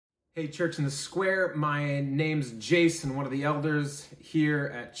Hey, Church in the Square. My name's Jason, one of the elders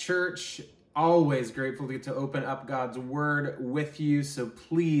here at church. Always grateful to get to open up God's Word with you. So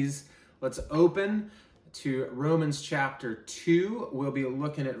please, let's open to Romans chapter 2. We'll be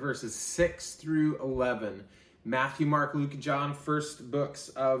looking at verses 6 through 11. Matthew, Mark, Luke, John, first books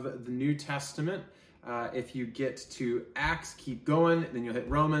of the New Testament. If you get to Acts, keep going. Then you'll hit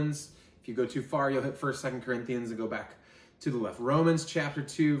Romans. If you go too far, you'll hit 1st, 2nd Corinthians and go back to the left. Romans chapter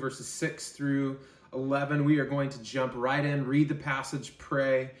 2, verses 6 through 11. We are going to jump right in, read the passage,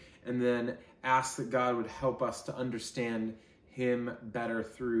 pray, and then ask that God would help us to understand him better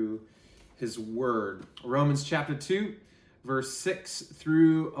through his word. Romans chapter 2, verse 6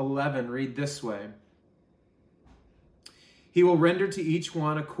 through 11. Read this way. He will render to each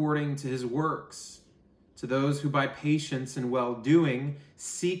one according to his works. To those who by patience and well-doing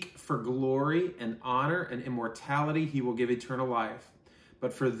seek for glory and honor and immortality, he will give eternal life.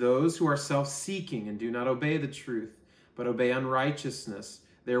 But for those who are self-seeking and do not obey the truth, but obey unrighteousness,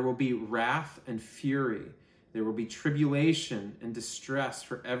 there will be wrath and fury. There will be tribulation and distress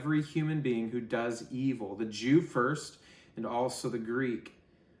for every human being who does evil, the Jew first and also the Greek.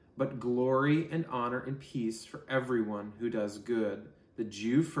 But glory and honor and peace for everyone who does good, the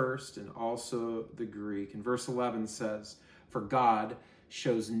Jew first and also the Greek. And verse 11 says, for God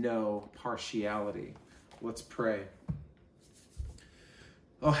shows no partiality. Let's pray.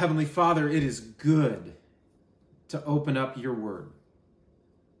 Oh, Heavenly Father, it is good to open up your word.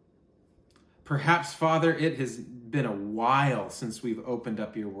 Perhaps, Father, it has been a while since we've opened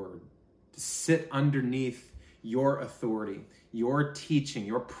up your word, to sit underneath your authority, your teaching,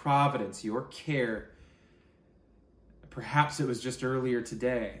 your providence, your care. Perhaps it was just earlier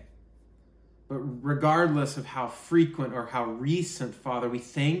today. But regardless of how frequent or how recent, Father, we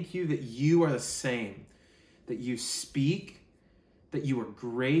thank you that you are the same, that you speak, that you are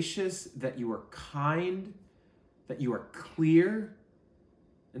gracious, that you are kind, that you are clear.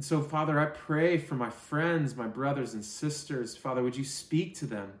 And so, Father, I pray for my friends, my brothers and sisters. Father, would you speak to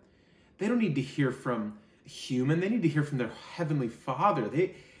them? They don't need to hear from a human. They need to hear from their Heavenly Father.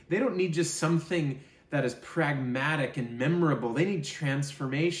 They don't need just something that is pragmatic and memorable. They need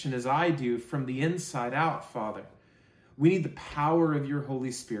transformation, as I do, from the inside out, Father. We need the power of your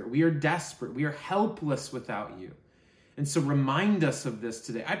Holy Spirit. We are desperate. We are helpless without you. And so remind us of this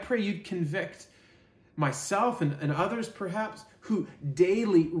today. I pray you'd convict myself and others, perhaps, who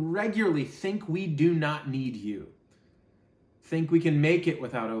daily, regularly think we do not need you. Think we can make it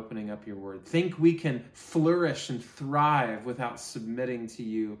without opening up your word. Think we can flourish and thrive without submitting to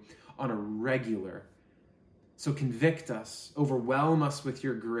you on a regular. So convict us, overwhelm us with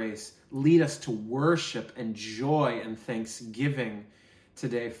your grace, lead us to worship and joy and thanksgiving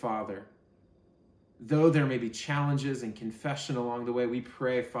today, Father. Though there may be challenges and confession along the way, we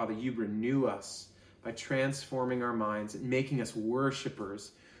pray, Father, you renew us by transforming our minds and making us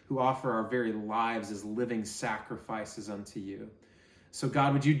worshipers who offer our very lives as living sacrifices unto you. So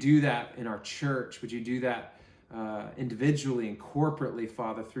God, would you do that in our church? Would you do that individually and corporately,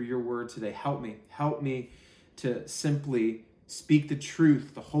 Father, through your word today? Help me to simply speak the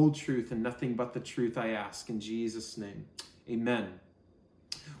truth, the whole truth, and nothing but the truth, I ask in Jesus' name. Amen.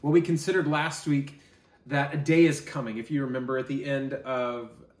 Well, we considered last week that a day is coming. If you remember at the end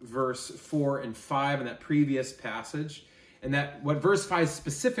of verse 4 and 5 in that previous passage, and that what verse 5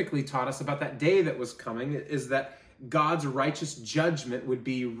 specifically taught us about that day that was coming is that God's righteous judgment would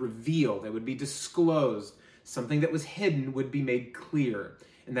be revealed. It would be disclosed. Something that was hidden would be made clear.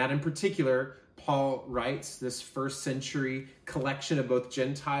 And that in particular, Paul writes this first century collection of both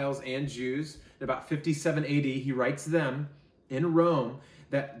Gentiles and Jews. At about 57 AD, he writes them in Rome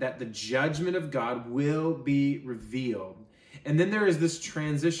that the judgment of God will be revealed. And then there is this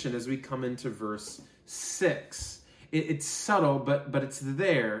transition as we come into verse 6. It's subtle, but it's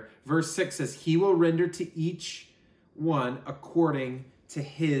there. Verse 6 says, he will render to each one according to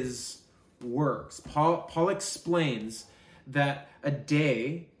his works. Paul explains that a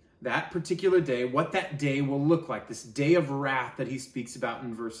day, that particular day, what that day will look like, this day of wrath that he speaks about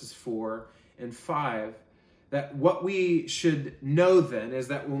in verses 4 and 5, that what we should know then is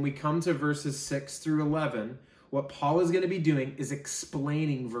that when we come to verses 6 through 11, what Paul is going to be doing is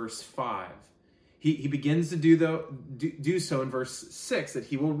explaining verse 5. He begins to do so in verse 6, that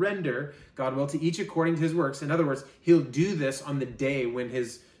he will render, God will, to each according to his works. In other words, he'll do this on the day when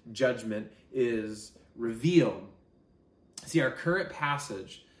his judgment is revealed. See, our current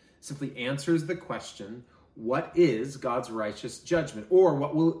passage simply answers the question, what is God's righteous judgment? Or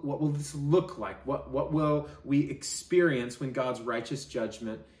what will this look like? What will we experience when God's righteous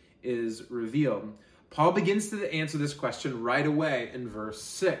judgment is revealed? Paul begins to answer this question right away in verse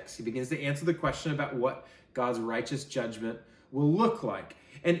 6. He begins to answer the question about what God's righteous judgment will look like.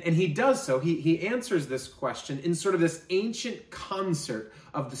 And he does so. He answers this question in sort of this ancient concert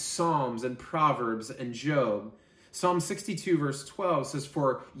of the Psalms and Proverbs and Job. Psalm 62 verse 12 says,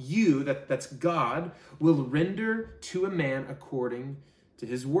 "For you," that's God, "will render to a man according to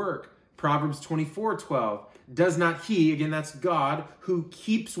his work." Proverbs 24:12, "Does not he," again that's God, "who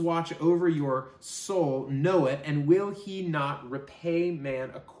keeps watch over your soul know it, and will he not repay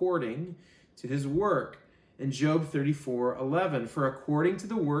man according to his work?" And Job 34:11, "For according to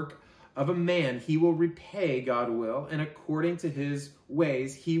the work of a man he will repay, God will, and according to his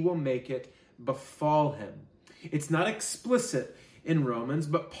ways he will make it befall him." It's not explicit in Romans,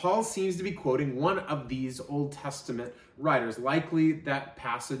 but Paul seems to be quoting one of these Old Testament writers, likely that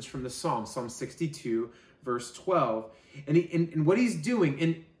passage from the Psalm 62, verse 12. And what he's doing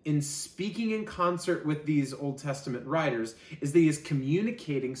in speaking in concert with these Old Testament writers is that he is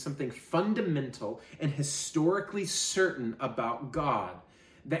communicating something fundamental and historically certain about God,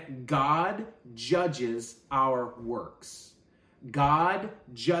 that God judges our works. God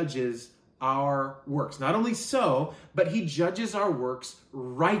judges our works. Not only so, but he judges our works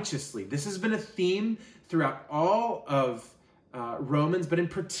righteously. This has been a theme throughout all of Romans, but in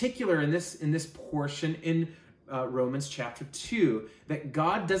particular in this portion in Romans chapter 2, that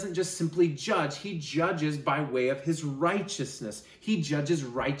God doesn't just simply judge, he judges by way of his righteousness. He judges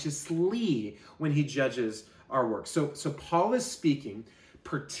righteously when he judges our works. So Paul is speaking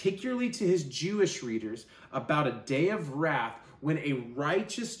particularly to his Jewish readers about a day of wrath when a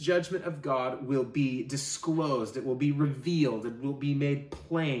righteous judgment of God will be disclosed, it will be revealed, it will be made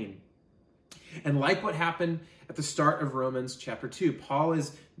plain. And like what happened at the start of Romans chapter 2, Paul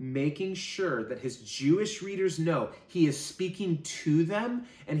is making sure that his Jewish readers know he is speaking to them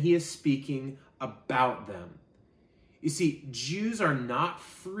and he is speaking about them. You see, Jews are not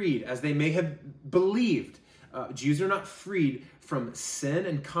freed, as they may have believed. Jews are not freed from sin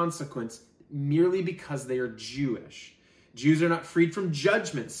and consequence merely because they are Jewish. Jews are not freed from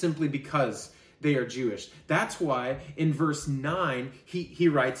judgment simply because they are Jewish. That's why in verse 9, he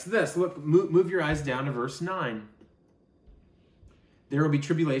writes this. Look, move your eyes down to verse 9. "There will be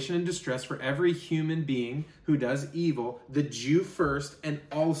tribulation and distress for every human being who does evil, the Jew first and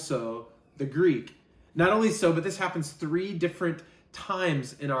also the Greek." Not only so, but this happens 3 different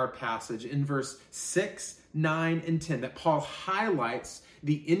times in our passage, in verse 6, 9, and 10, that Paul highlights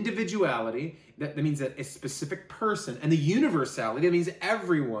the individuality, that means that a specific person, and the universality, that means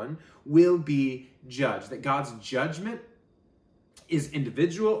everyone will be judged, that God's judgment is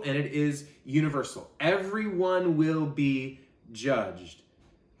individual and it is universal. Everyone will be judged.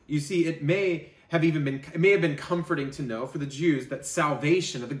 You see, it may have been comforting to know for the Jews that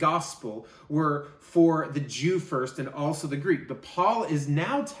salvation of the gospel were for the Jew first and also the Greek. But Paul is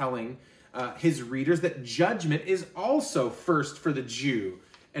now telling his readers that judgment is also first for the Jew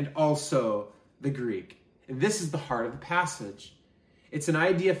and also the Greek. And this is the heart of the passage. It's an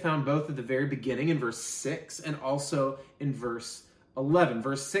idea found both at the very beginning in verse 6 and also in verse 11.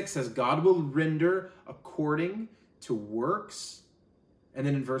 Verse 6 says, "God will render according to works." And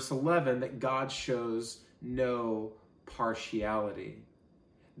then in verse 11, that God shows no partiality.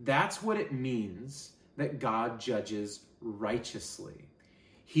 That's what it means that God judges righteously.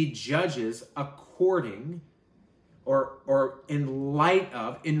 He judges according, or in light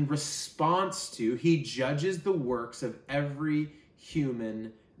of, in response to, he judges the works of every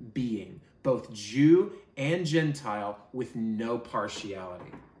human being, both Jew and Gentile, with no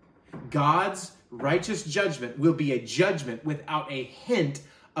partiality. God's righteous judgment will be a judgment without a hint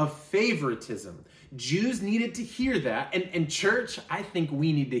of favoritism. Jews needed to hear that, and church, I think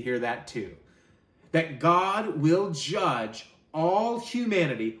we need to hear that too. That God will judge all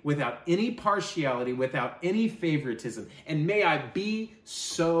humanity without any partiality, without any favoritism. And may I be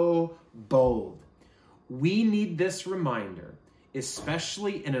so bold. We need this reminder,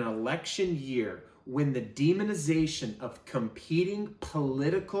 especially in an election year when the demonization of competing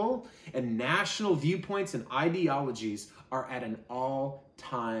political and national viewpoints and ideologies are at an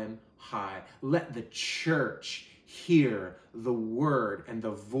all-time high. Let the church hear the word and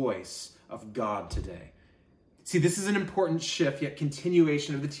the voice of God today. See, this is an important shift, yet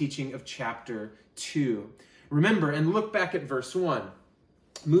continuation of the teaching of chapter 2. Remember, and look back at verse 1.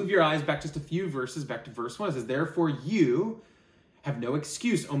 Move your eyes back just a few verses back to verse 1. It says, "Therefore you have no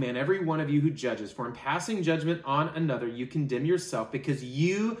excuse, O man, every one of you who judges. For in passing judgment on another, you condemn yourself, because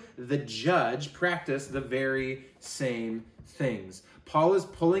you, the judge, practice the very same things." Paul is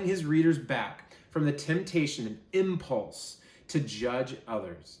pulling his readers back from the temptation and impulse to judge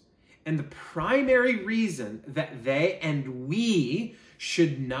others. And the primary reason that they and we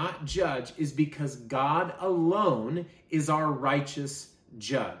should not judge is because God alone is our righteous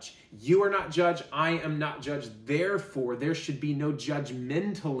judge. You are not judge, I am not judge. Therefore, there should be no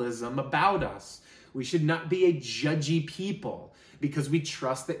judgmentalism about us. We should not be a judgy people because we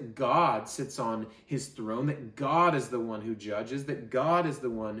trust that God sits on his throne, that God is the one who judges, that God is the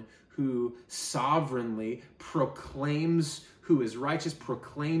one who sovereignly proclaims who is righteous,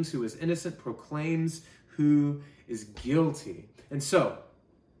 proclaims who is innocent, proclaims who is guilty. And so,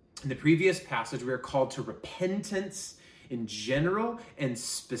 in the previous passage, we are called to repentance in general, and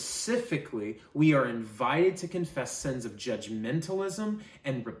specifically, we are invited to confess sins of judgmentalism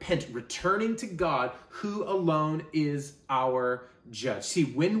and repent, returning to God, who alone is our judge. See,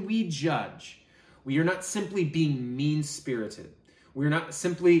 when we judge, we are not simply being mean-spirited. We're not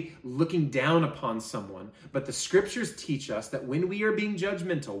simply looking down upon someone, but the scriptures teach us that when we are being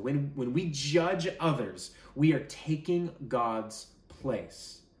judgmental, when we judge others, we are taking God's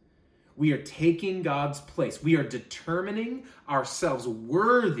place. We are taking God's place. We are determining ourselves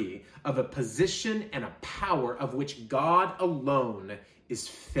worthy of a position and a power of which God alone is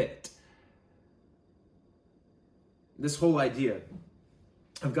fit. This whole idea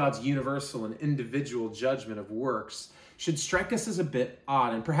of God's universal and individual judgment of works should strike us as a bit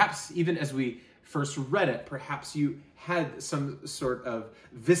odd. And perhaps even as we first read it, perhaps you had some sort of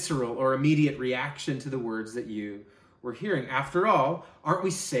visceral or immediate reaction to the words that you were hearing. After all, aren't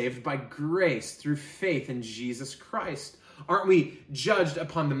we saved by grace through faith in Jesus Christ? Aren't we judged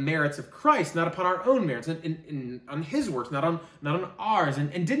upon the merits of Christ, not upon our own merits, and on his works, not on ours?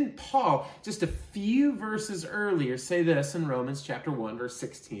 And didn't Paul, just a few verses earlier, say this in Romans chapter 1, verse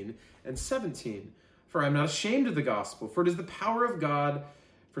 16 and 17? For I am not ashamed of the gospel, for it is the power of God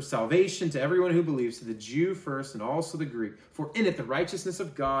for salvation to everyone who believes, to the Jew first and also the Greek. For in it the righteousness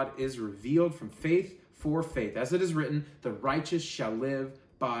of God is revealed from faith for faith. As it is written, the righteous shall live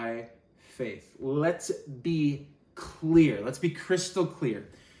by faith. Let's be clear. Let's be crystal clear.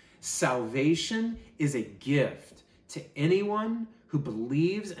 Salvation is a gift to anyone who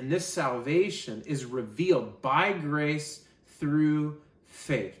believes, and this salvation is revealed by grace through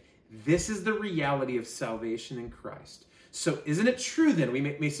faith. This is the reality of salvation in Christ. So isn't it true then, we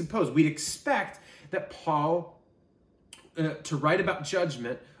may suppose, we'd expect that Paul, to write about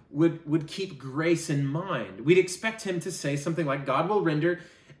judgment, would keep grace in mind. We'd expect him to say something like, God will render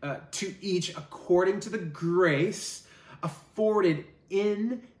to each according to the grace afforded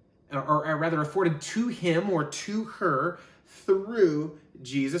in, or rather afforded to him or to her through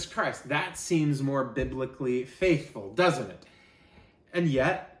Jesus Christ. That seems more biblically faithful, doesn't it? And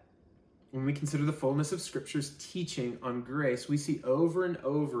yet, when we consider the fullness of Scripture's teaching on grace, we see over and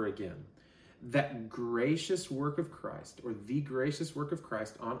over again that gracious work of Christ, or the gracious work of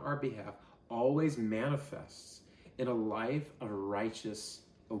Christ on our behalf, always manifests in a life of righteous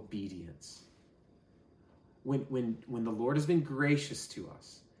obedience. When the Lord has been gracious to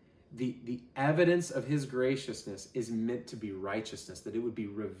us, the evidence of his graciousness is meant to be righteousness, that it would be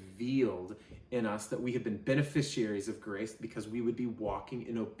revealed in us, that we have been beneficiaries of grace because we would be walking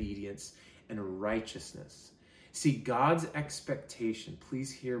in obedience and righteousness. See, God's expectation,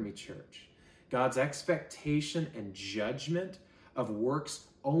 please hear me, church, God's expectation and judgment of works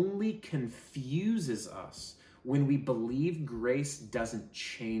only confuses us when we believe grace doesn't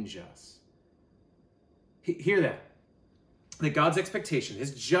change us. Hear that. That God's expectation,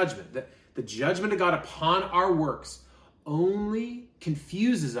 his judgment, that the judgment of God upon our works only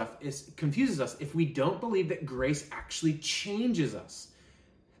confuses us if we don't believe that grace actually changes us.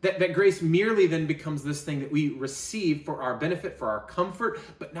 That grace merely then becomes this thing that we receive for our benefit, for our comfort,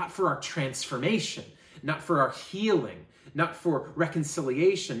 but not for our transformation, not for our healing, not for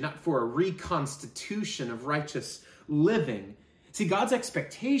reconciliation, not for a reconstitution of righteous living. See, God's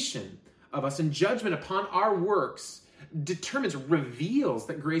expectation of us and judgment upon our works reveals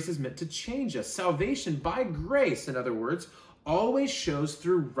that grace is meant to change us. Salvation by grace, in other words, always shows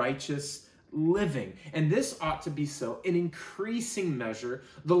through righteous living. And this ought to be so in increasing measure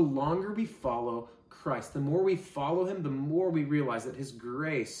the longer we follow Christ. The more we follow him, the more we realize that his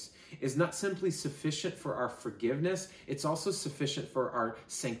grace is not simply sufficient for our forgiveness, it's also sufficient for our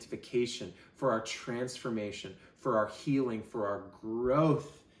sanctification, for our transformation, for our healing, for our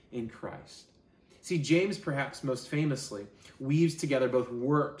growth in Christ. See, James perhaps most famously weaves together both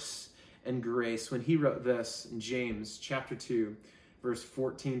works and grace when he wrote this in James chapter 2, verse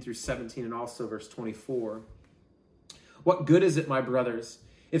 14 through 17, and also verse 24. What good is it, my brothers,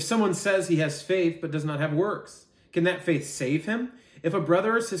 if someone says he has faith but does not have works? Can that faith save him? If a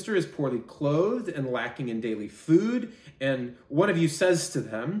brother or sister is poorly clothed and lacking in daily food, and one of you says to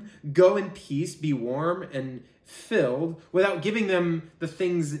them, "Go in peace, be warm and filled," without giving them the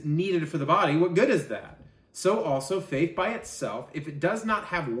things needed for the body, what good is that? So also faith by itself, if it does not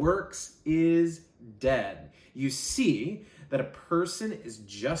have works, is dead. You see that a person is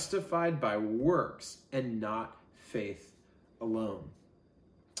justified by works and not faith alone.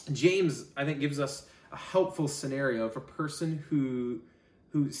 James, I think, gives us a helpful scenario of a person who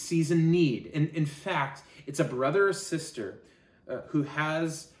sees a need. In fact, it's a brother or sister who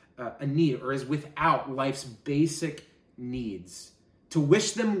has a need or is without life's basic needs. To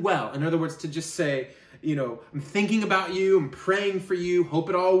wish them well. In other words, to just say, I'm thinking about you, I'm praying for you, hope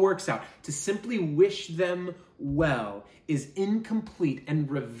it all works out. To simply wish them well is incomplete and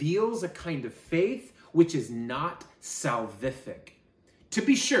reveals a kind of faith which is not salvific. To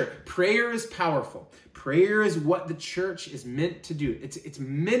be sure, prayer is powerful. Prayer is what the church is meant to do. It's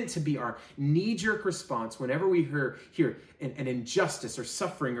meant to be our knee-jerk response whenever we hear an injustice or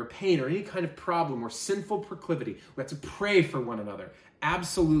suffering or pain or any kind of problem or sinful proclivity. We have to pray for one another.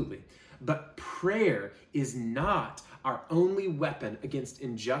 Absolutely. But prayer is not our only weapon against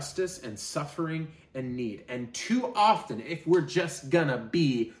injustice and suffering and need. And too often, if we're just gonna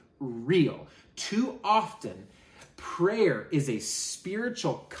be real, too often, prayer is a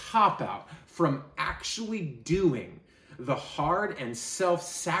spiritual cop-out from actually doing the hard and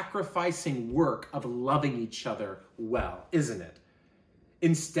self-sacrificing work of loving each other well, isn't it?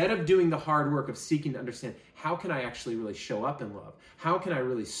 Instead of doing the hard work of seeking to understand, how can I actually really show up in love? How can I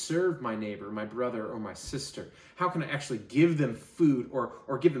really serve my neighbor, my brother, or my sister? How can I actually give them food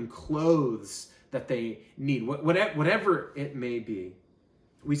or give them clothes that they need? Whatever it may be,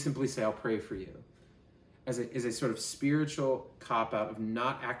 we simply say, I'll pray for you. As a sort of spiritual cop-out of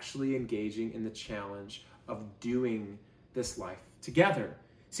not actually engaging in the challenge of doing this life together.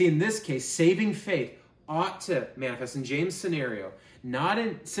 See, in this case, saving faith ought to manifest in James' scenario, not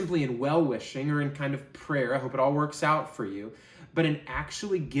simply in well-wishing or in kind of prayer, I hope it all works out for you, but in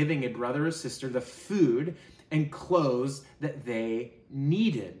actually giving a brother or sister the food and clothes that they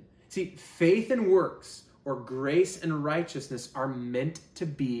needed. See, faith and works, or grace and righteousness, are meant to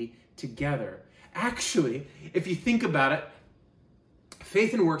be together. Actually, if you think about it,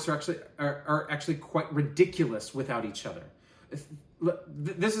 faith and works are actually quite ridiculous without each other.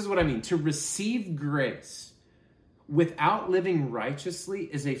 This is what I mean. To receive grace without living righteously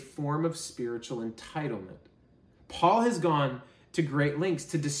is a form of spiritual entitlement. Paul has gone to great lengths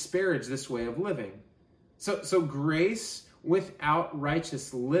to disparage this way of living. So grace without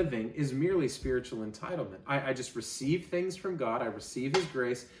righteous living is merely spiritual entitlement. I just receive things from God. I receive his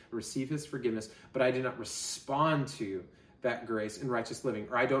grace, I receive his forgiveness, but I do not respond to that grace in righteous living,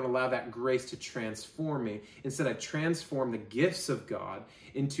 or I don't allow that grace to transform me. Instead, I transform the gifts of God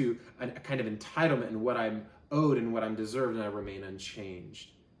into a kind of entitlement in what I'm owed and what I'm deserved, and I remain unchanged.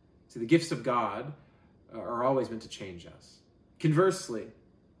 See, the gifts of God are always meant to change us. Conversely,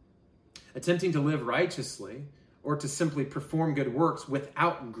 attempting to live righteously or to simply perform good works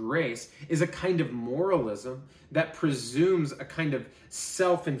without grace is a kind of moralism that presumes a kind of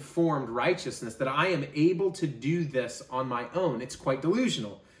self-informed righteousness, that I am able to do this on my own. It's quite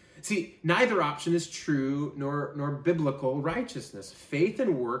delusional. See, neither option is true nor biblical righteousness. Faith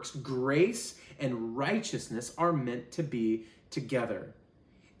and works, grace and righteousness are meant to be together.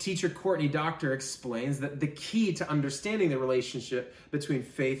 Teacher Courtney Doctor explains that the key to understanding the relationship between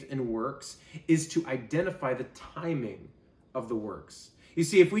faith and works is to identify the timing of the works. You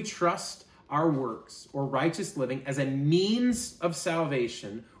see, if we trust our works or righteous living as a means of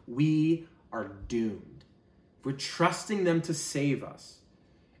salvation, we are doomed. If we're trusting them to save us,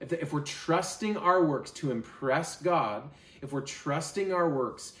 if we're trusting our works to impress God, if we're trusting our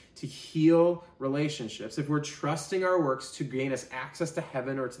works to heal relationships, if we're trusting our works to gain us access to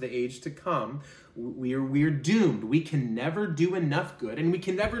heaven or to the age to come, we're doomed. We can never do enough good, and we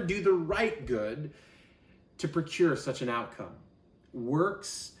can never do the right good to procure such an outcome.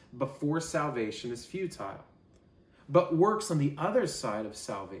 Works before salvation is futile. But works on the other side of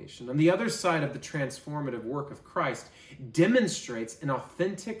salvation, on the other side of the transformative work of Christ, demonstrates an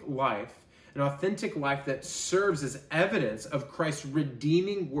authentic life that serves as evidence of Christ's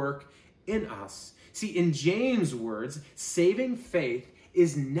redeeming work in us. See, in James' words, saving faith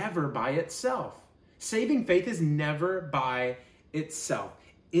is never by itself. Saving faith is never by itself.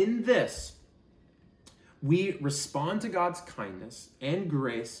 In this, we respond to God's kindness and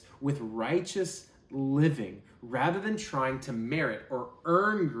grace with righteous living, rather than trying to merit or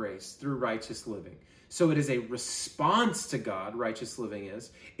earn grace through righteous living. So it is a response to God, righteous living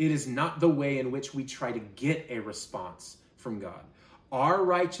is. It is not the way in which we try to get a response from God. Our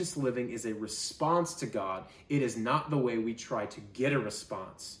righteous living is a response to God. It is not the way we try to get a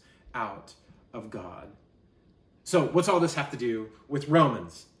response out of God. So what's all this have to do with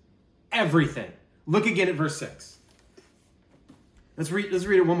Romans? Everything. Look again at verse 6. Let's read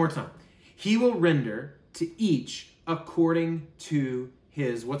it one more time. He will render to each according to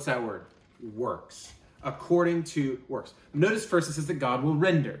his, what's that word? Works. According to works. Notice first it says that God will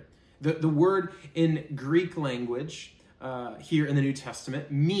render. The word in Greek language here in the New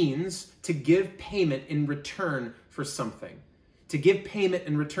Testament means to give payment in return for something. To give payment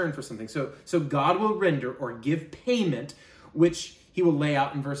in return for something. So God will render or give payment, which he will lay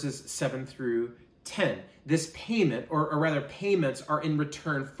out in verses 7 through 10. This payment, or rather payments, are in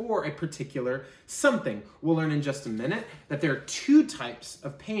return for a particular something. We'll learn in just a minute that there are two types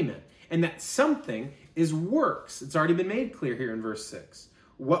of payment, and that something is works. It's already been made clear here in verse 6.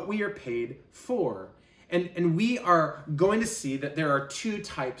 What we are paid for. And we are going to see that there are two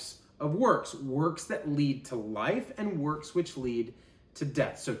types of works. Works that lead to life and works which lead to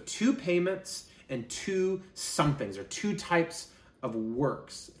death. So two payments and two somethings, or two types of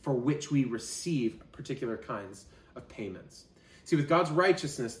works for which we receive particular kinds of payments. See, with God's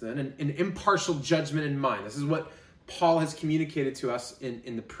righteousness then, and impartial judgment in mind, this is what Paul has communicated to us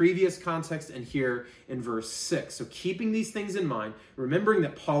in the previous context and here in verse 6. So keeping these things in mind, remembering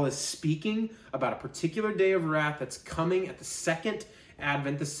that Paul is speaking about a particular day of wrath that's coming at the second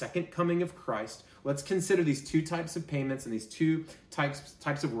advent, the second coming of Christ, let's consider these two types of payments and these two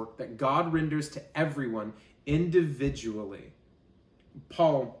types of work that God renders to everyone individually.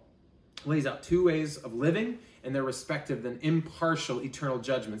 Paul lays out two ways of living and their respective then impartial eternal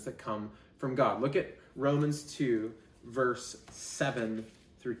judgments that come from God. Look at Romans 2, verse 7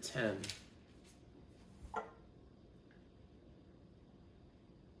 through 10.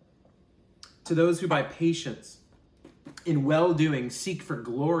 To those who by patience in well-doing seek for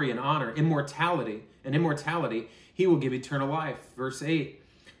glory and honor, immortality, he will give eternal life. Verse 8.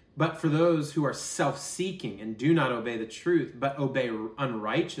 But for those who are self-seeking and do not obey the truth, but obey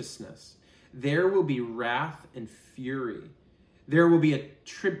unrighteousness, there will be wrath and fury. There will be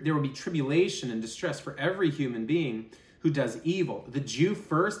tribulation and distress for every human being who does evil, the Jew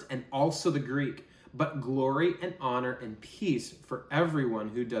first and also the Greek, but glory and honor and peace for everyone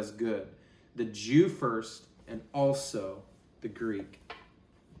who does good, the Jew first and also the Greek.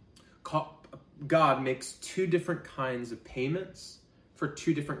 God makes two different kinds of payments for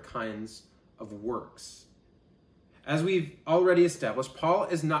two different kinds of works. As we've already established, Paul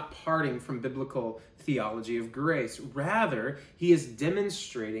is not parting from biblical theology of grace. Rather, he is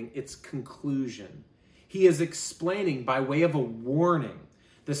demonstrating its conclusion. He is explaining, by way of a warning,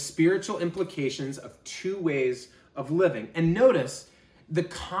 the spiritual implications of two ways of living. And notice the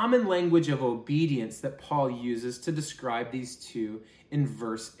common language of obedience that Paul uses to describe these two in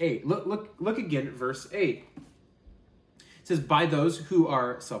verse 8. Look again at verse 8. It says, by those who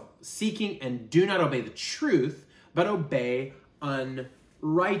are self-seeking and do not obey the truth, but obey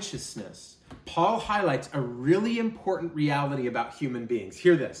unrighteousness. Paul highlights a really important reality about human beings.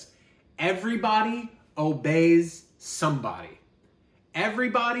 Hear this. Everybody obeys somebody.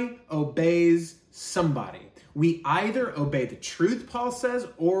 Everybody obeys somebody. We either obey the truth, Paul says,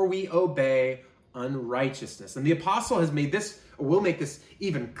 or we obey unrighteousness. And the apostle has made this, or will make this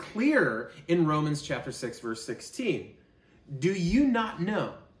even clearer in Romans chapter 6, verse 16. Do you not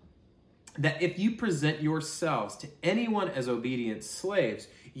know that if you present yourselves to anyone as obedient slaves,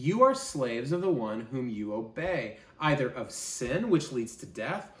 you are slaves of the one whom you obey, either of sin, which leads to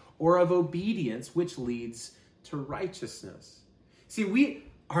death, or of obedience, which leads to righteousness? See, we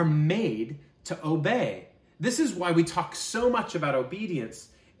are made to obey. This is why we talk so much about obedience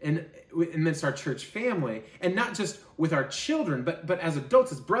amidst our church family, and not just with our children, but as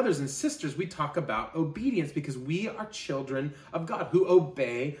adults, as brothers and sisters, we talk about obedience because we are children of God who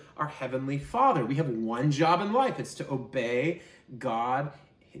obey our Heavenly Father. We have one job in life. It's to obey God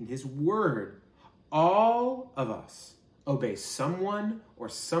in His Word. All of us obey someone or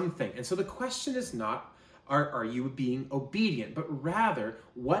something. And so the question is not, are you being obedient, but rather,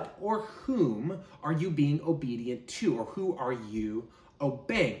 what or whom are you being obedient to, or who are you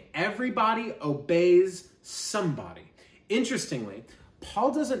obeying? Everybody obeys somebody. Interestingly,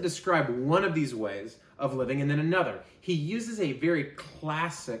 Paul doesn't describe one of these ways of living and then another. He uses a very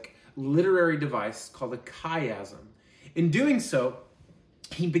classic literary device called a chiasm. In doing so,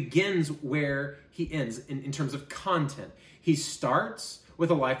 he begins where he ends in terms of content. He starts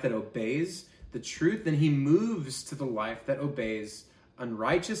with a life that obeys the truth, then he moves to the life that obeys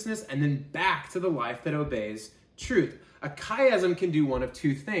unrighteousness, and then back to the life that obeys truth. A chiasm can do one of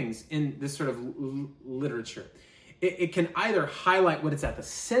two things in this sort of literature. It can either highlight what is at the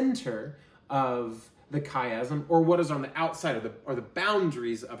center of the chiasm or what is on the outside or the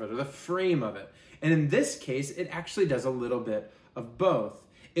boundaries of it or the frame of it. And in this case, it actually does a little bit of both.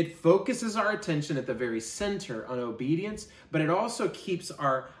 It focuses our attention at the very center on obedience, but it also keeps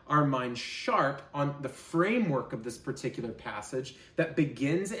our mind sharp on the framework of this particular passage that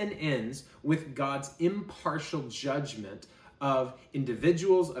begins and ends with God's impartial judgment of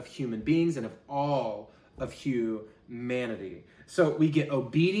individuals, of human beings, and of all of humanity. So we get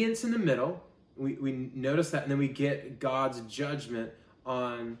obedience in the middle, we notice that, and then we get God's judgment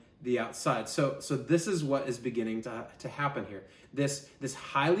on the outside. So this is what is beginning to happen here. This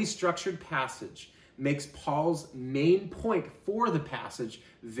highly structured passage makes Paul's main point for the passage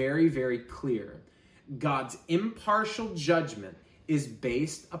very, very clear. God's impartial judgment is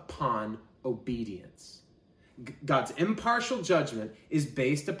based upon obedience. God's impartial judgment is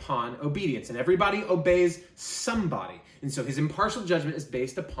based upon obedience, and everybody obeys somebody. And so his impartial judgment is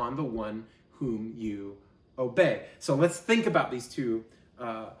based upon the one whom you obey. So let's think about these two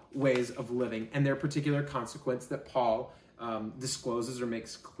ways of living and their particular consequence that Paul discloses or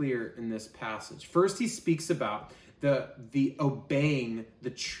makes clear in this passage. First, he speaks about the obeying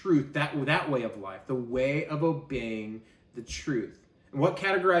the truth, that way of life, the way of obeying the truth. And what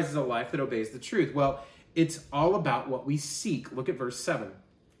categorizes a life that obeys the truth? Well, it's all about what we seek. Look at verse 7.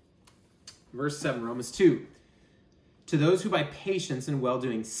 Verse 7, Romans 2. To those who by patience and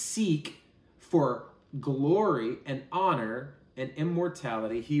well-doing seek for glory and honor and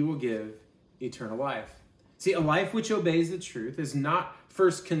immortality, he will give eternal life. See, a life which obeys the truth is not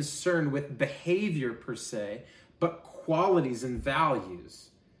first concerned with behavior per se, but qualities and values.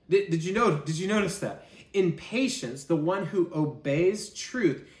 Did you notice that? In patience, the one who obeys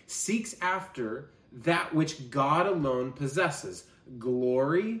truth seeks after that which God alone possesses: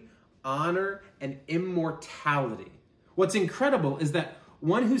 glory, honor, and immortality. What's incredible is that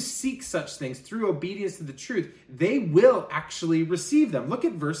one who seeks such things through obedience to the truth, they will actually receive them. Look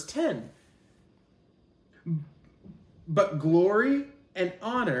at verse 10. But glory and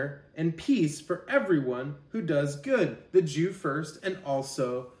honor and peace for everyone who does good, the Jew first and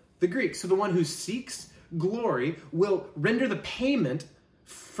also the Greek. So the one who seeks glory will render the payment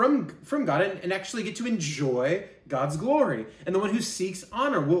from God and actually get to enjoy God's glory. And the one who seeks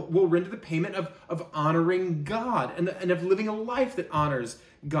honor will render the payment of honoring God and of living a life that honors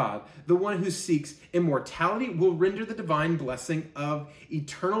God. The one who seeks immortality will render the divine blessing of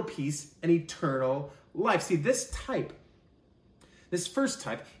eternal peace and eternal life. See, this first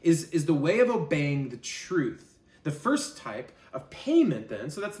type is the way of obeying the truth. The first type of payment then,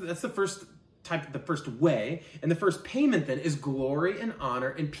 so that's the first type, the first way, and the first payment then is glory and honor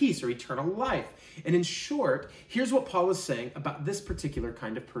and peace, or eternal life. And in short, here's what Paul is saying about this particular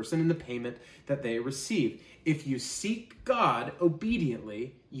kind of person and the payment that they receive. If you seek God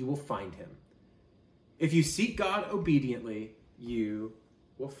obediently, you will find him. If you seek God obediently, you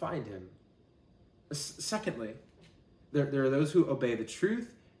will find him. Secondly, there are those who obey the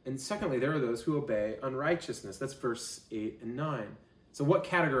truth, and secondly, there are those who obey unrighteousness. That's verse 8 and 9. So what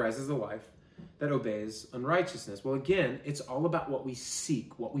categorizes a life that obeys unrighteousness? Well, again, it's all about what we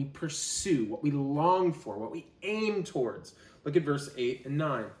seek, what we pursue, what we long for, what we aim towards. Look at verse 8 and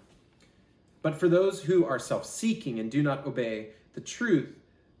 9. But for those who are self-seeking and do not obey the truth,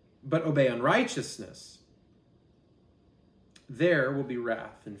 but obey unrighteousness, there will be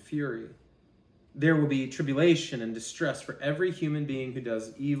wrath and fury. There will be tribulation and distress for every human being who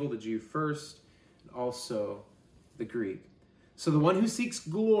does evil, the Jew first, and also the Greek. So the one who seeks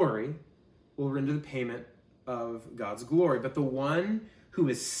glory will render the payment of God's glory, but the one who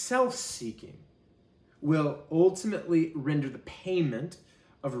is self-seeking will ultimately render the payment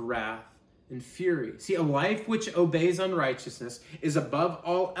of wrath and fury. See, a life which obeys unrighteousness is above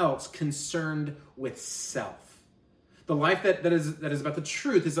all else concerned with self. The life that is about the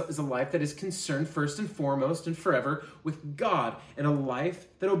truth is a life that is concerned first and foremost and forever with God. And a life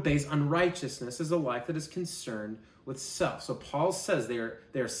that obeys unrighteousness is a life that is concerned with self. So Paul says they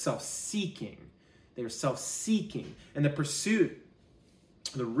are self-seeking. They are self-seeking. And the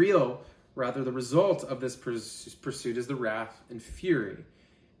result of this pursuit is the wrath and fury.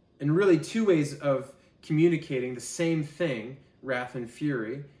 And really two ways of communicating the same thing, wrath and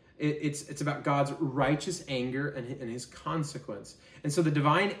fury. It's about God's righteous anger and his consequence. And so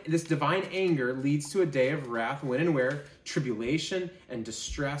this divine anger leads to a day of wrath when and where tribulation and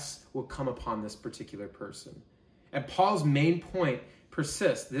distress will come upon this particular person. And Paul's main point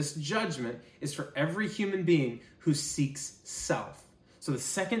persists. This judgment is for every human being who seeks self. So the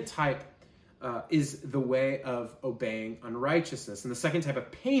second type is the way of obeying unrighteousness. And the second type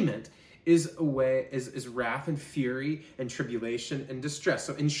of payment is wrath and fury and tribulation and distress.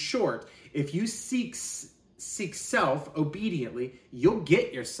 So in short, if you seek self obediently, you'll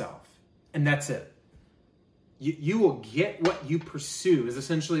get yourself. And that's it. You will get what you pursue is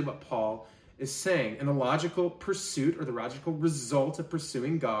essentially what Paul is saying. And the logical pursuit or the logical result of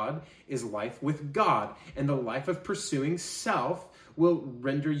pursuing God is life with God. And the life of pursuing self will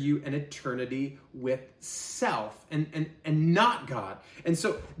render you an eternity with self and not God. And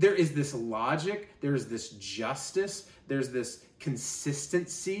so there is this logic, there is this justice, there's this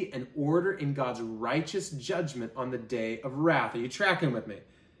consistency and order in God's righteous judgment on the day of wrath. Are you tracking with me?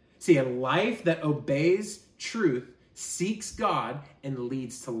 See, a life that obeys truth seeks God and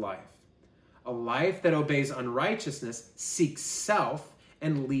leads to life. A life that obeys unrighteousness seeks self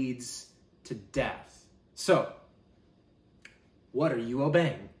and leads to death. So, what are you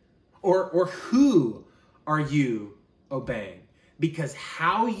obeying? Or who are you obeying? Because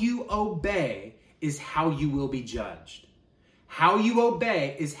how you obey is how you will be judged. How you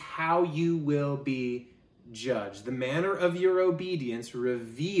obey is how you will be judged. The manner of your obedience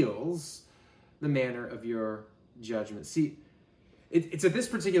reveals the manner of your judgment. See, it's at this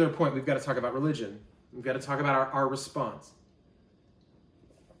particular point we've got to talk about religion. We've got to talk about our response.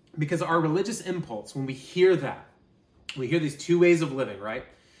 Because our religious impulse, when we hear that, we hear these two ways of living, right?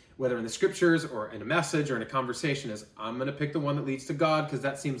 Whether in the scriptures or in a message or in a conversation, is I'm going to pick the one that leads to God because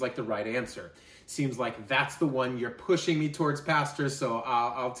that seems like the right answer. Seems like that's the one you're pushing me towards, Pastor, so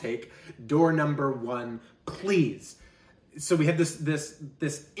I'll take door number one, please. So we have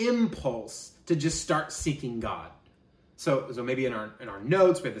this impulse to just start seeking God. So maybe in our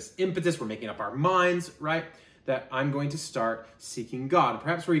notes, we have this impetus, we're making up our minds, right? That I'm going to start seeking God.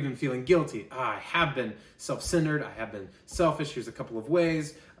 Perhaps we're even feeling guilty. I have been self-centered. I have been selfish. Here's a couple of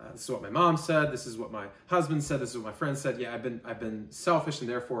ways. This is what my mom said. This is what my husband said. This is what my friend said. Yeah, I've been selfish, and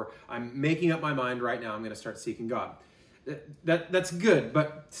therefore I'm making up my mind right now. I'm going to start seeking God. That's good.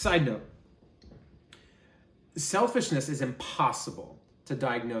 But side note, selfishness is impossible to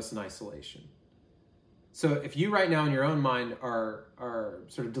diagnose in isolation. So if you right now in your own mind are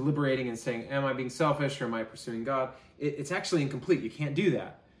sort of deliberating and saying, am I being selfish or am I pursuing God? It's actually incomplete. You can't do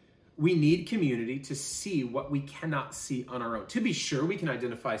that. We need community to see what we cannot see on our own. To be sure, we can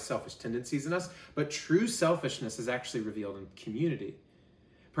identify selfish tendencies in us, but true selfishness is actually revealed in community.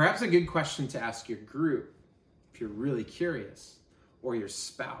 Perhaps a good question to ask your group, if you're really curious, or your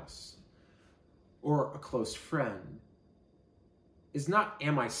spouse, or a close friend, is not,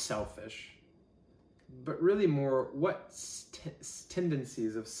 am I selfish? But really more, what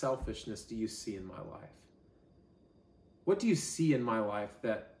tendencies of selfishness do you see in my life? What do you see in my life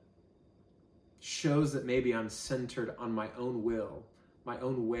that shows that maybe I'm centered on my own will, my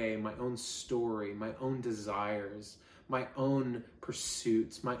own way, my own story, my own desires, my own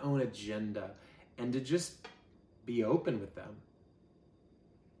pursuits, my own agenda, and to just be open with them?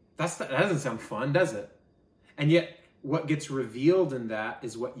 That doesn't sound fun, does it? And yet, what gets revealed in that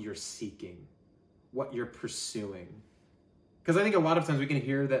is what you're seeking, what you're pursuing. Because I think a lot of times we can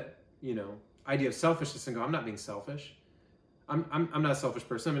hear that, idea of selfishness and go, I'm not being selfish. I'm not a selfish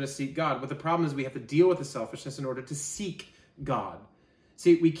person. I'm going to seek God. But the problem is we have to deal with the selfishness in order to seek God.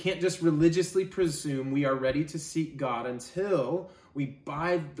 See, we can't just religiously presume we are ready to seek God until we,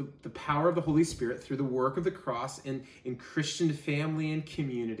 by the power of the Holy Spirit, through the work of the cross in Christian family and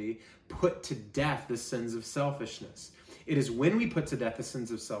community, put to death the sins of selfishness. It is when we put to death the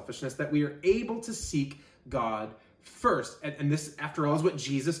sins of selfishness that we are able to seek God first. And this, after all, is what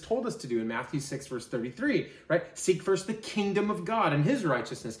Jesus told us to do in Matthew 6, verse 33, right? Seek first the kingdom of God and his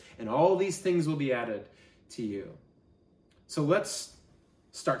righteousness, and all these things will be added to you. So let's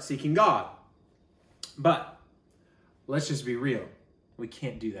start seeking God. But let's just be real. We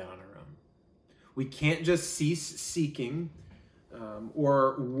can't do that on our own. We can't just cease seeking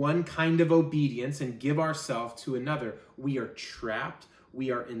or one kind of obedience and give ourselves to another. We are trapped.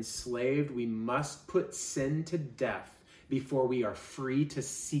 We are enslaved. We must put sin to death before we are free to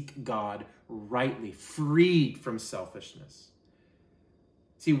seek God rightly, freed from selfishness.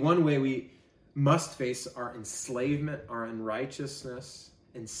 See, one way we must face our enslavement, our unrighteousness,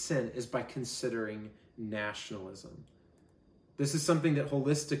 and sin is by considering nationalism. This is something that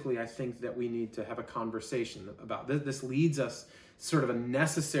holistically I think that we need to have a conversation about. This leads us sort of a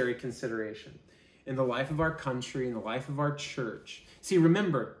necessary consideration in the life of our country, in the life of our church. See,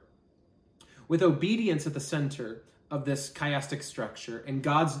 remember, with obedience at the center of this chiastic structure and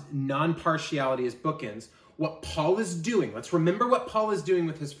God's non-partiality as bookends, what Paul is doing, let's remember what Paul is doing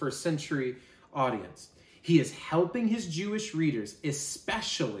with his first century audience. He is helping his Jewish readers,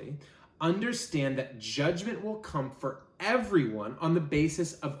 especially understand that judgment will come for everyone on the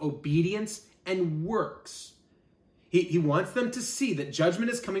basis of obedience and works. He wants them to see that judgment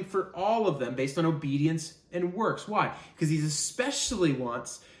is coming for all of them based on obedience and works. Why? Because he especially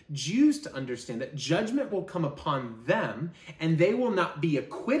wants Jews to understand that judgment will come upon them, and they will not be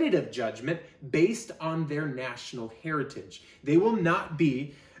acquitted of judgment based on their national heritage. They will not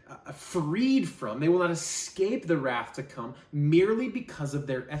be freed from, they will not escape the wrath to come merely because of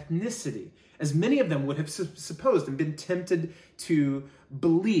their ethnicity, as many of them would have supposed and been tempted to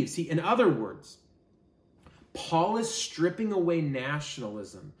believe. See, in other words, Paul is stripping away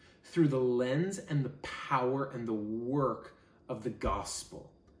nationalism through the lens and the power and the work of the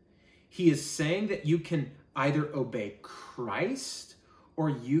gospel. He is saying that you can either obey Christ or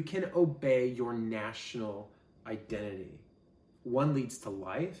you can obey your national identity. One leads to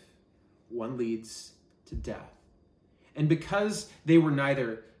life, one leads to death. And because they were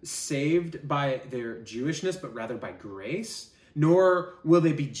neither saved by their Jewishness, but rather by grace, nor will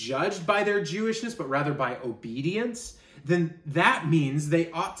they be judged by their Jewishness, but rather by obedience, then that means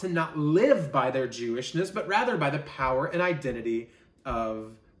they ought to not live by their Jewishness, but rather by the power and identity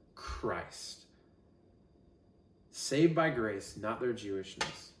of Christ. Saved by grace, not their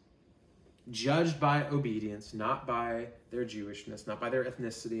Jewishness. Judged by obedience, not by their Jewishness, not by their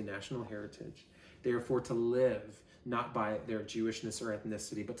ethnicity, national heritage. Therefore, to live not by their Jewishness or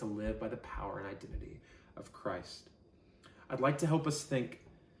ethnicity, but to live by the power and identity of Christ. I'd like to help us think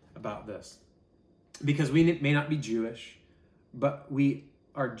about this, because we may not be Jewish, but we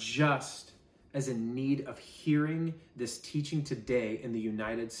are just as in need of hearing this teaching today in the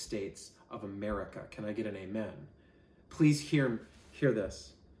United States of America. Can I get an amen? Please hear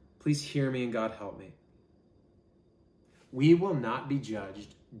this. Please hear me, and God help me. We will not be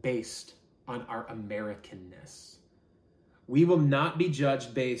judged based on our Americanness. We will not be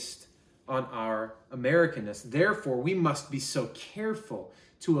judged based on our Americanness. Therefore, we must be so careful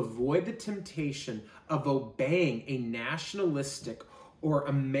to avoid the temptation of obeying a nationalistic or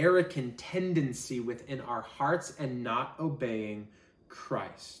American tendency within our hearts and not obeying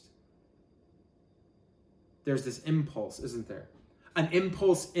Christ. There's this impulse, isn't there? An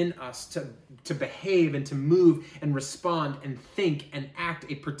impulse in us to behave and to move and respond and think and act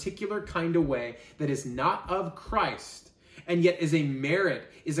a particular kind of way that is not of Christ, and yet is a merit,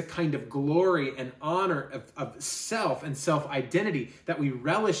 is a kind of glory and honor of self and self-identity that we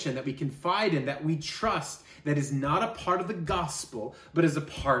relish in, that we confide in, that we trust, that is not a part of the gospel, but is a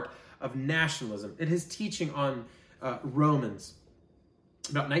part of nationalism. In his teaching on Romans,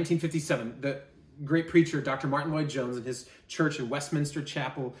 about 1957, the great preacher, Dr. Martin Lloyd-Jones, in his church in Westminster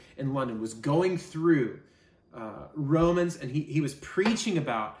Chapel in London, was going through Romans, and he was preaching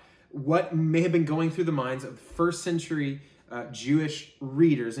about what may have been going through the minds of first century Jewish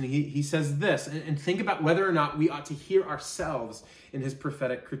readers. And he says this, and think about whether or not we ought to hear ourselves in his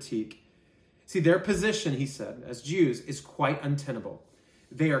prophetic critique. See, their position, he said, as Jews is quite untenable.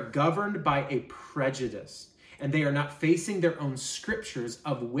 They are governed by a prejudice, and they are not facing their own scriptures,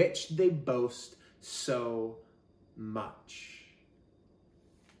 of which they boast so much.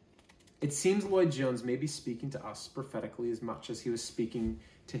 It seems Lloyd-Jones may be speaking to us prophetically as much as he was speaking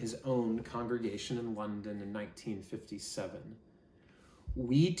to his own congregation in London in 1957.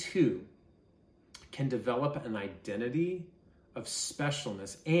 We too can develop an identity of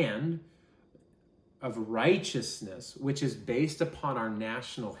specialness and of righteousness, which is based upon our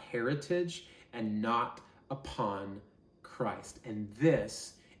national heritage and not upon Christ. And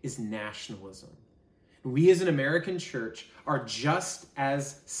this is nationalism. We as an American church are just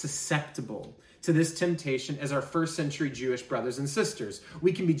as susceptible to this temptation as our first century Jewish brothers and sisters.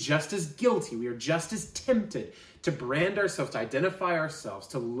 We can be just as guilty. We are just as tempted to brand ourselves, to identify ourselves,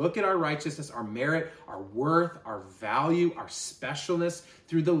 to look at our righteousness, our merit, our worth, our value, our specialness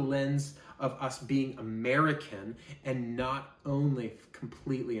through the lens of us being American and not only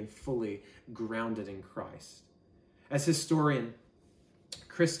completely and fully grounded in Christ. As historian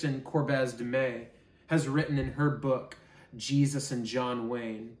Kristen Corbez DeMay has written in her book, Jesus and John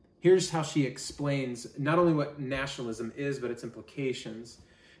Wayne, here's how she explains not only what nationalism is, but its implications.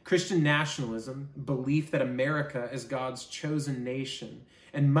 Christian nationalism, belief that America is God's chosen nation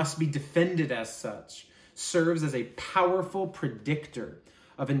and must be defended as such, serves as a powerful predictor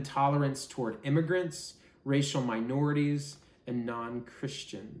of intolerance toward immigrants, racial minorities, and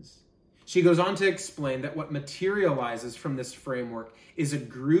non-Christians. She goes on to explain that what materializes from this framework is a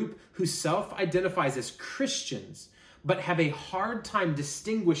group who self-identifies as Christians, but have a hard time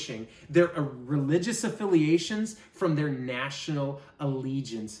distinguishing their religious affiliations from their national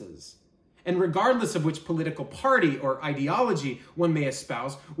allegiances. And regardless of which political party or ideology one may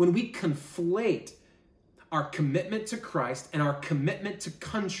espouse, when we conflate our commitment to Christ and our commitment to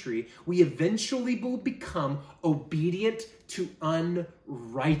country, we eventually will become obedient to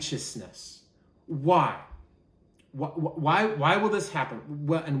unrighteousness. Why? Why will this happen?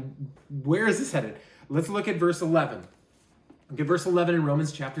 Well, and where is this headed? Let's look at verse 11. Look at verse 11 in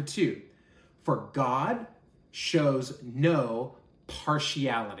Romans chapter 2. For God shows no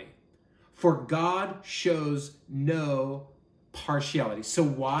partiality. For God shows no partiality. So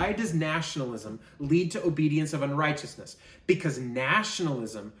why does nationalism lead to obedience of unrighteousness? Because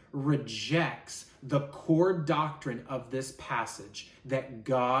nationalism rejects the core doctrine of this passage that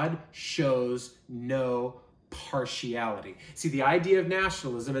God shows no partiality. See, the idea of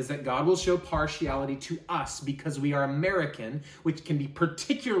nationalism is that God will show partiality to us because we are American, which can be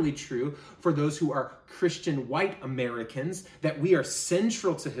particularly true for those who are Christian white Americans, that we are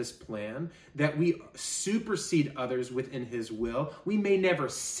central to his plan, that we supersede others within his will. We may never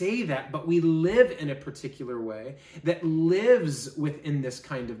say that, but we live in a particular way that lives within this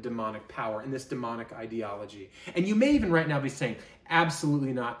kind of demonic power and this demonic ideology. And you may even right now be saying,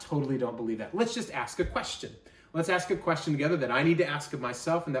 absolutely not, totally don't believe that. Let's just ask a question. Let's ask a question together that I need to ask of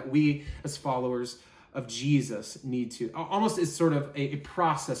myself and that we as followers of Jesus need to. Almost as sort of a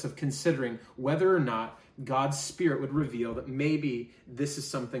process of considering whether or not God's Spirit would reveal that maybe this is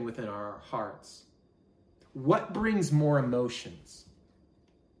something within our hearts. What brings more emotions?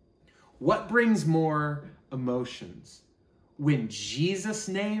 What brings more emotions? When Jesus'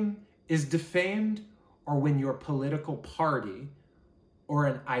 name is defamed or when your political party or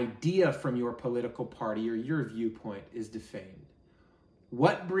an idea from your political party or your viewpoint is defamed?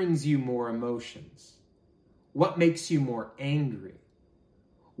 What brings you more emotions? What makes you more angry?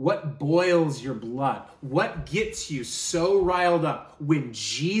 What boils your blood? What gets you so riled up? When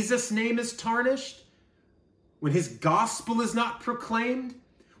Jesus' name is tarnished? When his gospel is not proclaimed?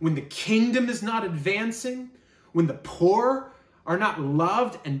 When the kingdom is not advancing? When the poor are not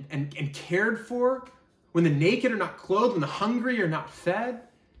loved and cared for? When the naked are not clothed, when the hungry are not fed,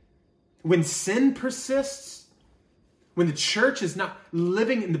 when sin persists, when the church is not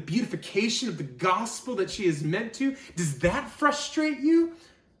living in the beautification of the gospel that she is meant to, does that frustrate you?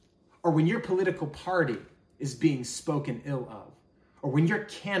 Or when your political party is being spoken ill of, or when your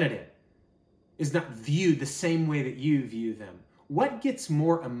candidate is not viewed the same way that you view them, what gets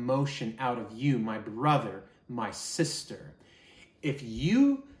more emotion out of you, my brother, my sister? If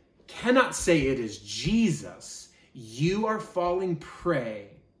you cannot say it is Jesus, you are falling prey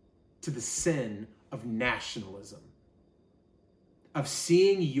to the sin of nationalism, of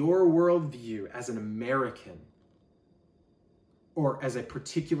seeing your worldview as an American or as a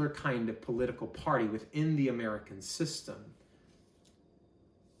particular kind of political party within the American system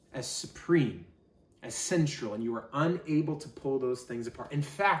as supreme, as central, and you are unable to pull those things apart. In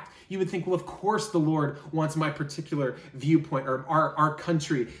fact, you would think, well, of course the Lord wants my particular viewpoint or our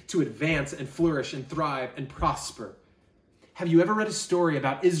country to advance and flourish and thrive and prosper. Have you ever read a story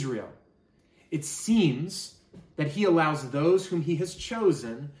about Israel? It seems that he allows those whom he has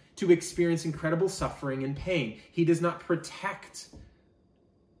chosen to experience incredible suffering and pain. He does not protect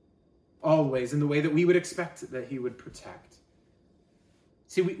always in the way that we would expect that he would protect.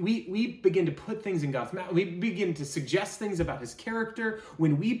 See, we begin to put things in God's mouth. We begin to suggest things about his character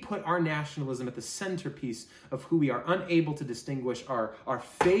when we put our nationalism at the centerpiece of who we are, unable to distinguish our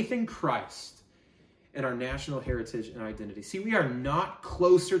faith in Christ and our national heritage and identity. See, we are not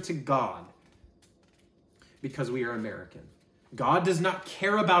closer to God because we are American. God does not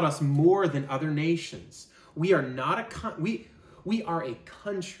care about us more than other nations. We are not we are a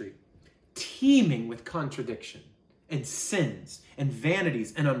country teeming with contradiction and sins and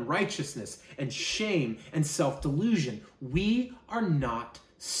vanities and unrighteousness and shame and self-delusion. We are not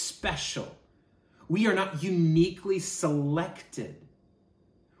special. We are not uniquely selected.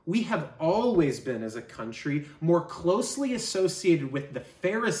 We have always been, as a country, more closely associated with the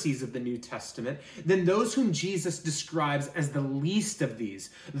Pharisees of the New Testament than those whom Jesus describes as the least of these,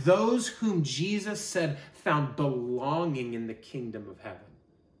 those whom Jesus said found belonging in the kingdom of heaven.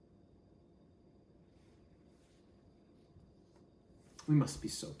 We must be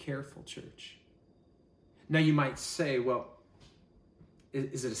so careful, church. Now you might say, well,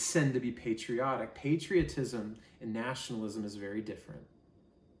 is it a sin to be patriotic? Patriotism and nationalism is very different.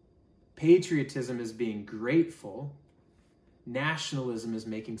 Patriotism is being grateful. Nationalism is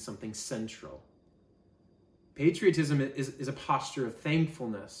making something central. Patriotism is a posture of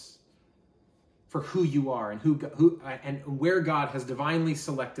thankfulness for who you are and and where God has divinely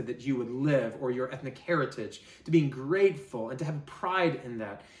selected that you would live, or your ethnic heritage, to being grateful and to have pride in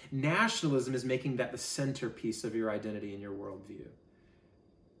that. Nationalism is making that the centerpiece of your identity and your worldview.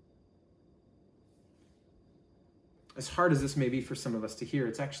 As hard as this may be for some of us to hear,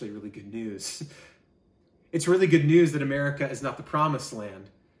 it's actually really good news. It's really good news that America is not the promised land.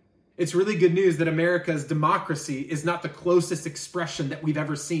 It's really good news that America's democracy is not the closest expression that we've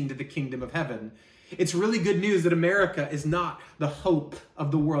ever seen to the kingdom of heaven. It's really good news that America is not the hope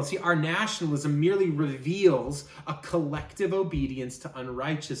of the world. See, our nationalism merely reveals a collective obedience to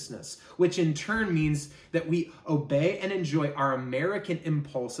unrighteousness, which in turn means that we obey and enjoy our American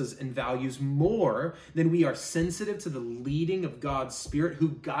impulses and values more than we are sensitive to the leading of God's Spirit, who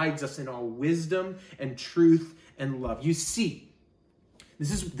guides us in all wisdom and truth and love. You see,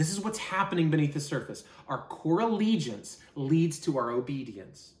 this is what's happening beneath the surface. Our core allegiance leads to our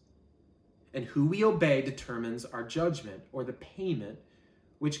obedience. And who we obey determines our judgment, or the payment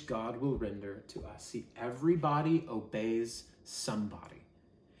which God will render to us. See, everybody obeys somebody.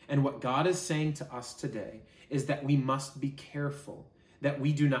 And what God is saying to us today is that we must be careful that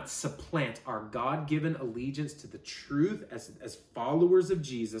we do not supplant our God-given allegiance to the truth as followers of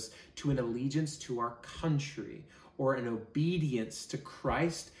Jesus to an allegiance to our country, or an obedience to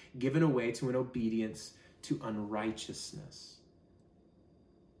Christ given away to an obedience to unrighteousness.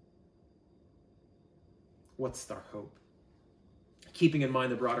 What's our hope? Keeping in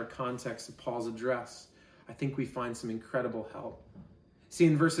mind the broader context of Paul's address, I think we find some incredible help. See,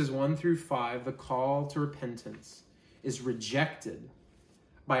 in verses 1 through 5, the call to repentance is rejected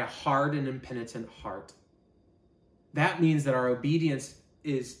by a hard and impenitent heart. That means that our obedience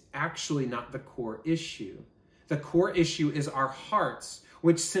is actually not the core issue. The core issue is our hearts,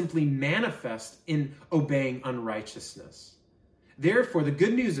 which simply manifest in obeying unrighteousness. Therefore, the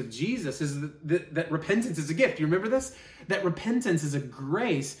good news of Jesus is that repentance is a gift. You remember this? That repentance is a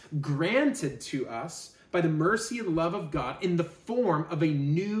grace granted to us by the mercy and love of God in the form of a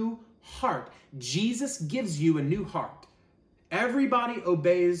new heart. Jesus gives you a new heart. Everybody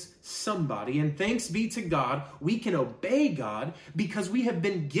obeys somebody, and thanks be to God, we can obey God because we have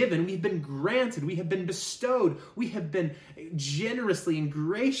been given, we've been granted, we have been bestowed, we have been generously and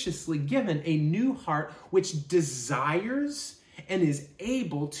graciously given a new heart which desires and is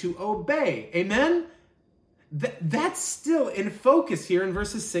able to obey. Amen? That's still in focus here in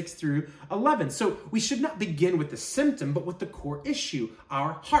verses 6 through 11. So we should not begin with the symptom, but with the core issue,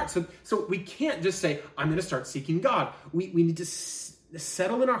 our heart. So we can't just say, I'm going to start seeking God. We need to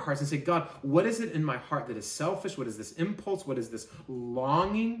settle in our hearts and say, God, what is it in my heart that is selfish? What is this impulse? What is this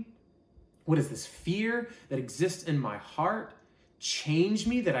longing? What is this fear that exists in my heart? Change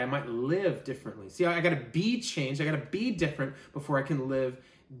me that I might live differently. See, I got to be changed. I got to be different before I can live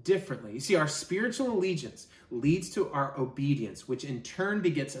differently. You see, our spiritual allegiance leads to our obedience, which in turn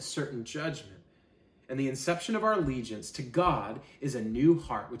begets a certain judgment. And the inception of our allegiance to God is a new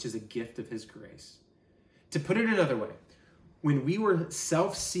heart, which is a gift of his grace. To put it another way, when we were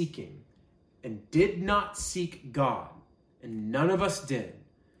self-seeking and did not seek God, and none of us did,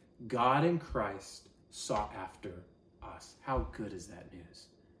 God in Christ sought after us. How good is that news?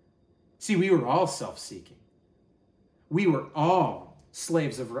 See, we were all self-seeking. We were all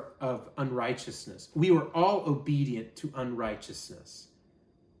slaves of unrighteousness. We were all obedient to unrighteousness.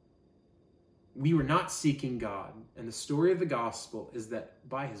 We were not seeking God. And the story of the gospel is that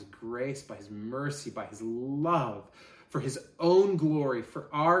by his grace, by his mercy, by his love, for his own glory, for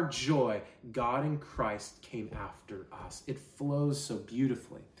our joy, God in Christ came after us. It flows so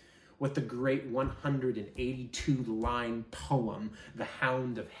beautifully with the great 182-line poem, The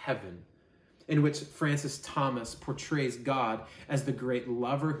Hound of Heaven, in which Francis Thomas portrays God as the great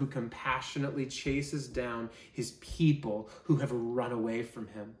lover who compassionately chases down his people who have run away from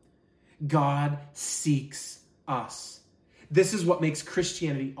him. God seeks us. This is what makes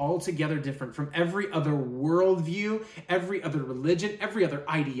Christianity altogether different from every other worldview, every other religion, every other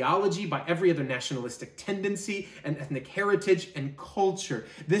ideology, by every other nationalistic tendency and ethnic heritage and culture.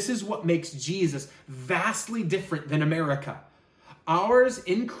 This is what makes Jesus vastly different than America. Ours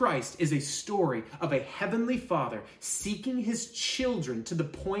in Christ is a story of a heavenly Father seeking his children to the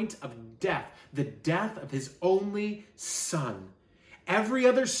point of death, the death of his only Son. Every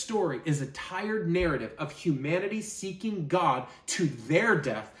other story is a tired narrative of humanity seeking God to their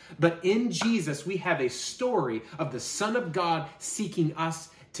death. But in Jesus, we have a story of the Son of God seeking us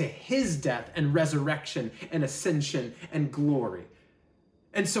to his death and resurrection and ascension and glory.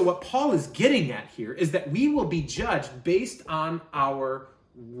 And so what Paul is getting at here is that we will be judged based on our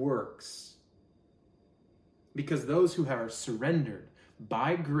works. Because those who are surrendered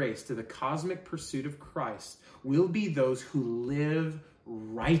by grace to the cosmic pursuit of Christ will be those who live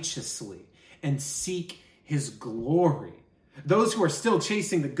righteously and seek his glory. Those who are still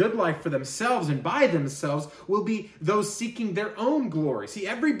chasing the good life for themselves and by themselves will be those seeking their own glory. See,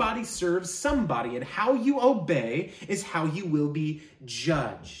 everybody serves somebody, and how you obey is how you will be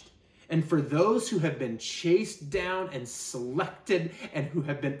judged. And for those who have been chased down and selected, and who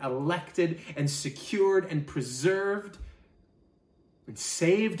have been elected and secured and preserved and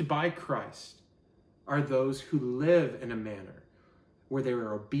saved by Christ, are those who live in a manner where they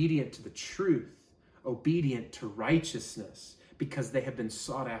are obedient to the truth, obedient to righteousness, because they have been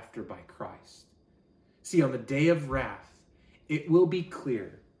sought after by Christ. See, on the day of wrath, it will be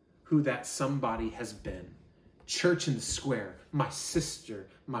clear who that somebody has been. Church in the square, my sister,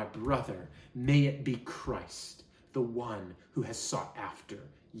 my brother, may it be Christ, the one who has sought after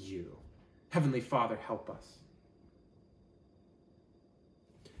you. Heavenly Father, help us.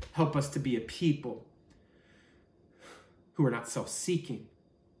 Help us to be a people who are not self-seeking,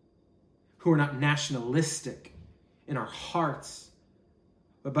 who are not nationalistic in our hearts,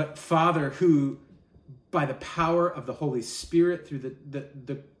 but Father, who by the power of the Holy Spirit, through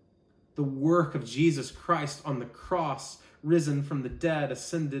the work of Jesus Christ on the cross, risen from the dead,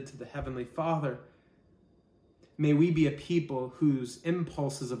 ascended to the Heavenly Father, may we be a people whose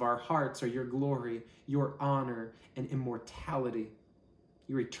impulses of our hearts are your glory, your honor, and immortality,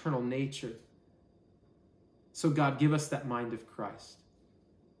 your eternal nature. So God, give us that mind of Christ.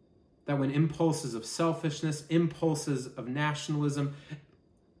 That when impulses of selfishness, impulses of nationalism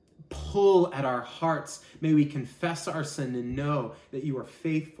pull at our hearts, may we confess our sin and know that you are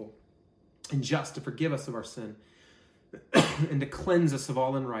faithful and just to forgive us of our sin and to cleanse us of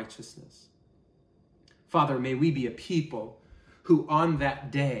all unrighteousness. Father, may we be a people who on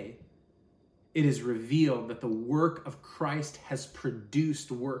that day it is revealed that the work of Christ has produced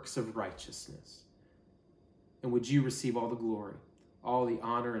works of righteousness. And would you receive all the glory, all the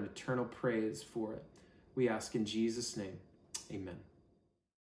honor and eternal praise for it? We ask in Jesus' name, amen.